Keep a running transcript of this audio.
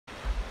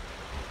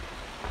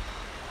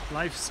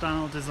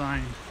Lifestyle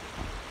design.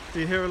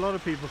 You hear a lot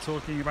of people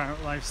talking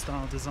about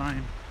lifestyle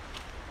design,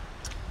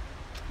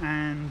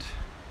 and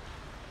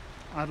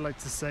I'd like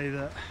to say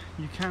that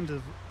you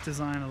can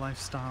design a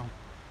lifestyle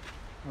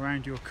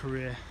around your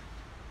career.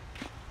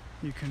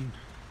 You can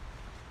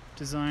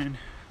design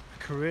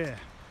a career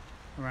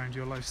around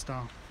your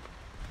lifestyle.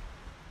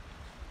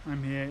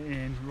 I'm here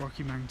in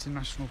Rocky Mountain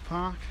National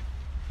Park,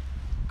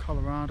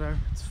 Colorado.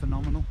 It's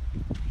phenomenal,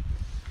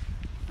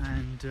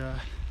 and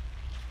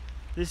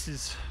this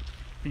has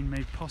been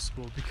made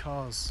possible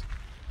because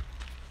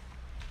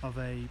of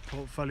a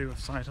portfolio of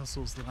side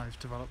hustles that I've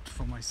developed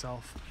for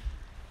myself,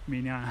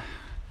 meaning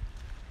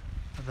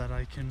that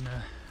I can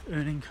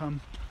earn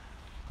income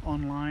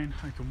online.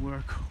 I can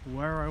work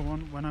where I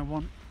want, when I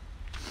want,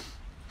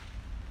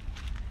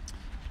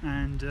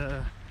 and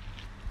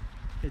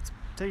it's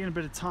taken a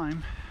bit of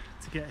time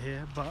to get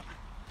here, but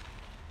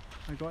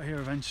I got here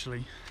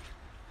eventually,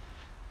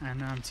 and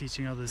now I'm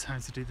teaching others how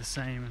to do the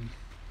same. And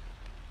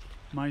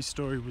my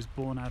story was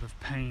born out of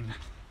pain.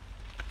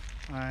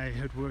 I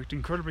had worked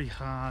incredibly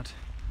hard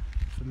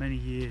for many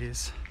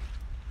years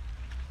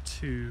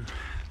to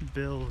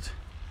build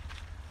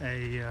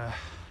a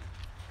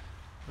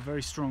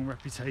very strong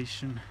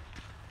reputation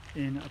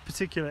in a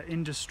particular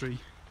industry,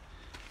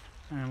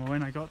 and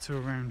when I got to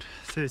around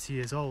 30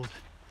 years old,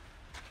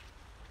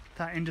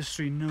 that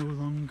industry no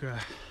longer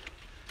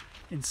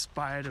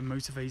inspired and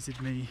motivated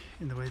me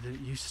in the way that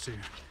it used to.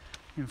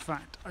 In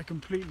fact, I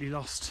completely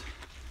lost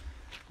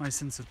my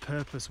sense of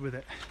purpose with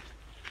it,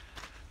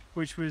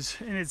 which was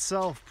in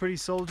itself pretty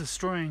soul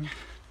destroying,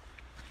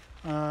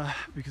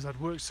 because I'd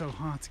worked so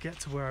hard to get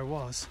to where I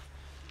was.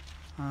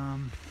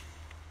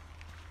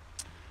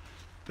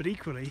 But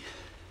equally,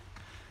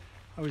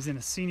 I was in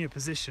a senior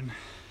position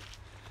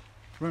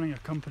running a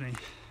company,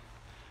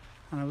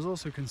 and I was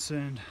also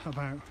concerned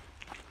about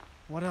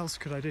what else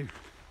could I do.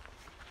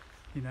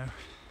 You know,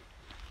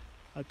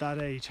 at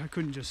that age I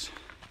couldn't just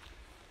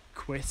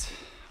quit.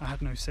 I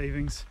had no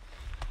savings.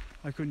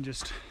 I couldn't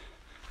just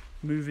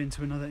move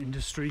into another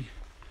industry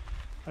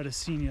at a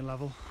senior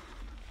level.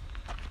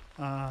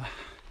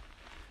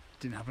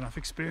 Didn't have enough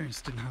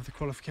experience, didn't have the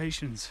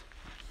qualifications.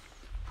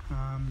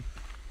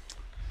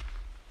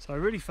 So I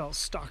really felt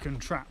stuck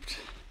and trapped,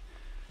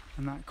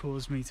 and that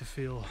caused me to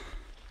feel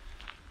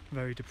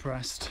very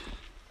depressed,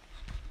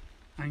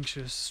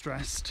 anxious,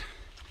 stressed.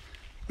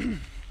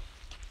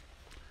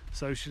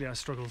 Socially, I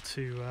struggled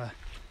to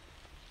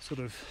sort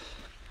of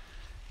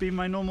be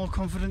my normal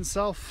confident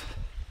self.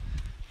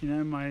 You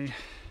know, my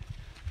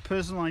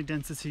personal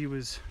identity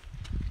was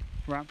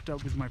wrapped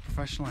up with my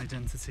professional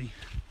identity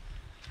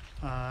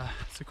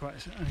to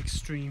quite an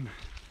extreme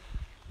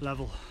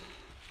level,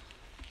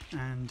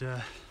 and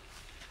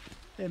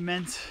it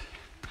meant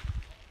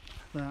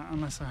that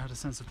unless I had a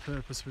sense of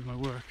purpose with my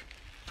work,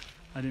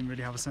 I didn't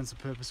really have a sense of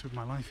purpose with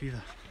my life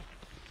either,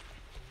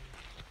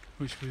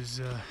 which was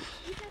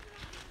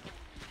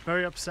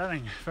very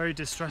upsetting, very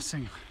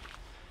distressing.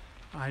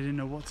 I didn't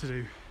know what to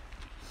do.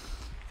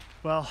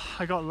 Well,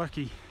 I got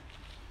lucky.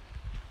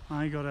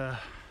 I got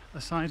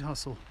a side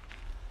hustle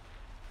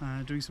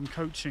doing some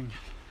coaching,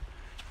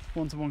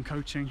 one-to-one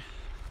coaching,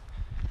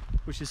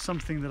 which is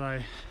something that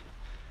I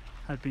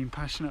had been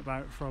passionate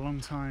about for a long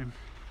time.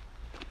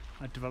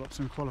 I developed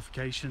some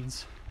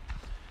qualifications.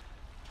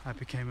 I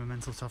became a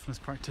mental toughness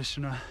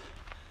practitioner.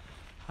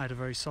 I had a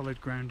very solid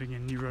grounding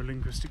in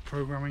neuro-linguistic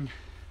programming,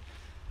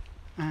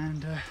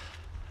 and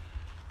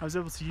I was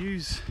able to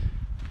use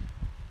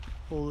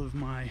all of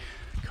my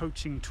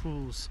coaching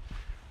tools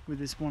with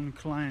this one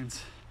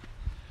client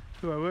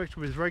who I worked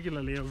with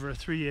regularly over a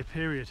 3-year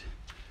period,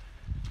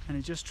 and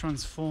it just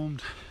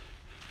transformed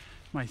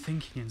my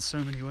thinking in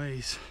so many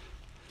ways.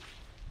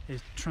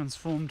 It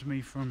transformed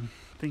me from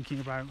thinking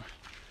about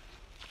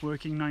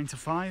working 9 to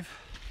 5,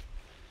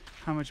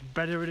 how much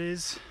better it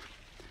is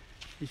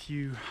if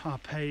you are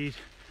paid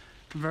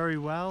very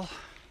well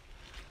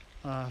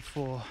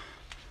for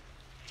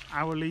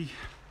hourly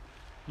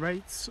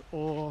rates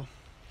or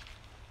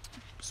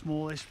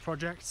smallish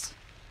projects.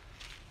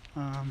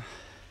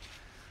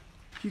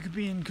 You could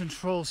be in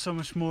control so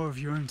much more of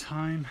your own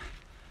time,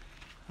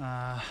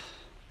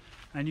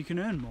 and you can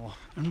earn more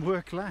and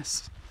work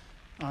less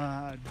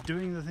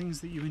doing the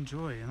things that you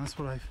enjoy. And that's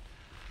what I've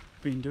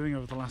been doing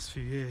over the last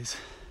few years,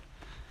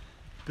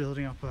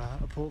 building up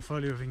a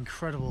portfolio of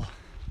incredible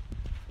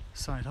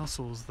side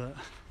hustles that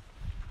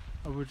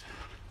I would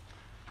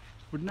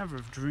never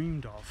have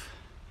dreamed of,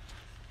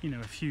 you know,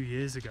 a few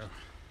years ago.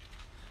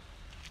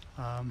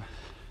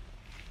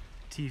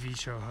 TV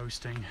show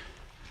hosting,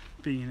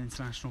 being an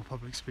international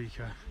public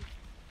speaker.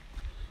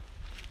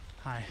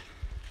 Hi.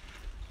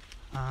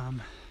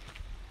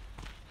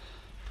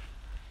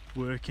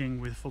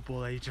 Working with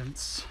football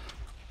agents,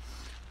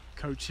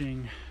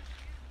 coaching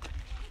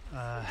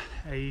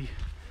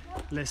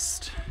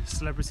A-list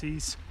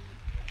celebrities,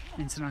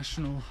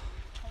 international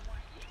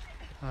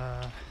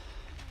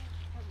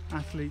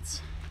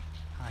athletes.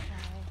 Hi.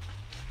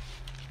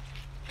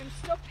 I'm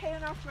still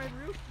paying off my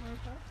roof,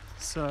 Martha.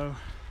 So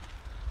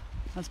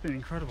that's been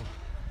incredible.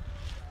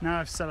 Now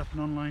I've set up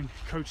an online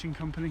coaching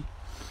company.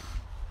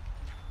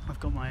 I've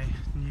got my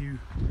new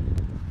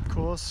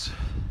course,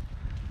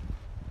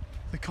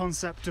 the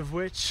concept of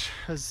which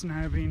has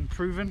now been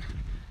proven,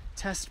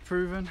 test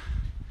proven.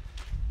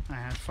 I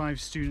had 5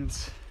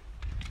 students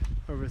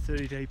over a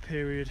 30-day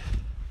period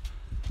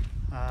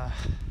a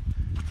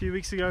few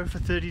weeks ago for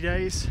 30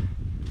 days.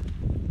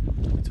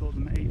 I taught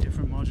them 8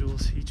 different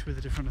modules, each with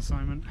a different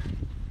assignment.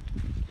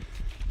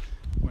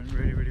 Went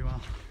really, really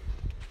well.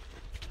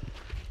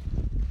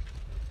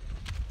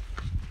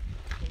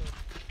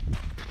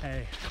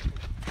 Hey.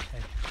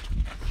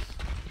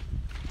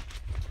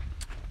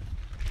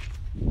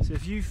 So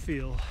if you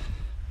feel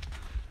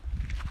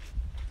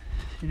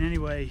in any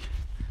way,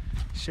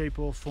 shape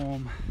or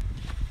form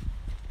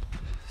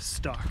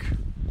stuck,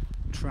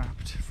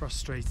 trapped,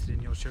 frustrated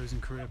in your chosen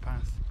career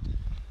path,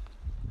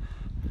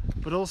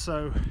 but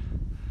also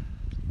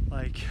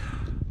like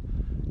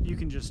you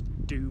can just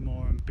do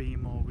more and be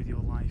more with your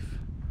life,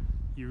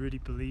 you really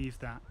believe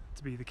that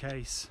to be the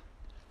case,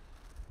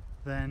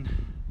 then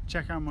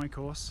check out my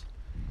course,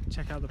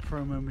 check out the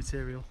promo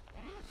material.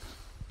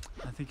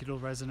 I think it'll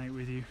resonate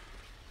with you,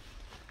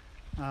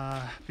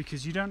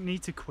 because you don't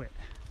need to quit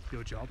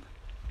your job,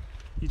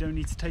 you don't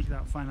need to take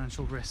that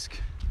financial risk.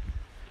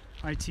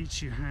 I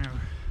teach you how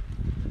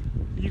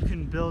you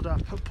can build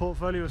up a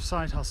portfolio of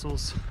side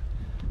hustles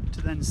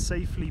to then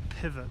safely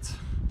pivot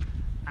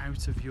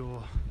out of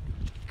your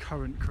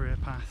current career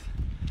path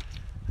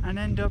and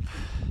end up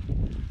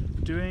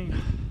doing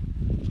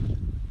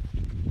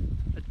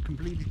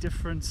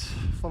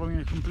following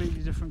a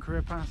completely different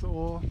career path,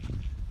 or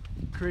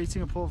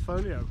creating a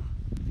portfolio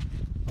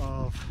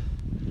of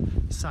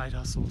side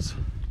hustles,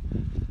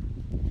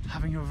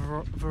 having a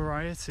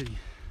variety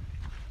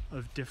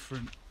of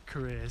different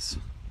careers,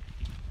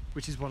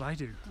 which is what I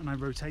do, and I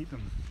rotate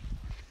them.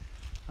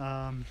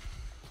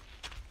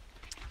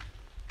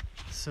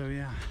 So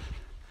yeah,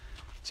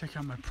 check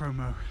out my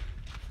promo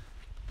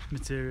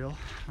material.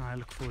 I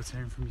look forward to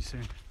hearing from you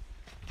soon.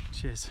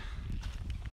 Cheers.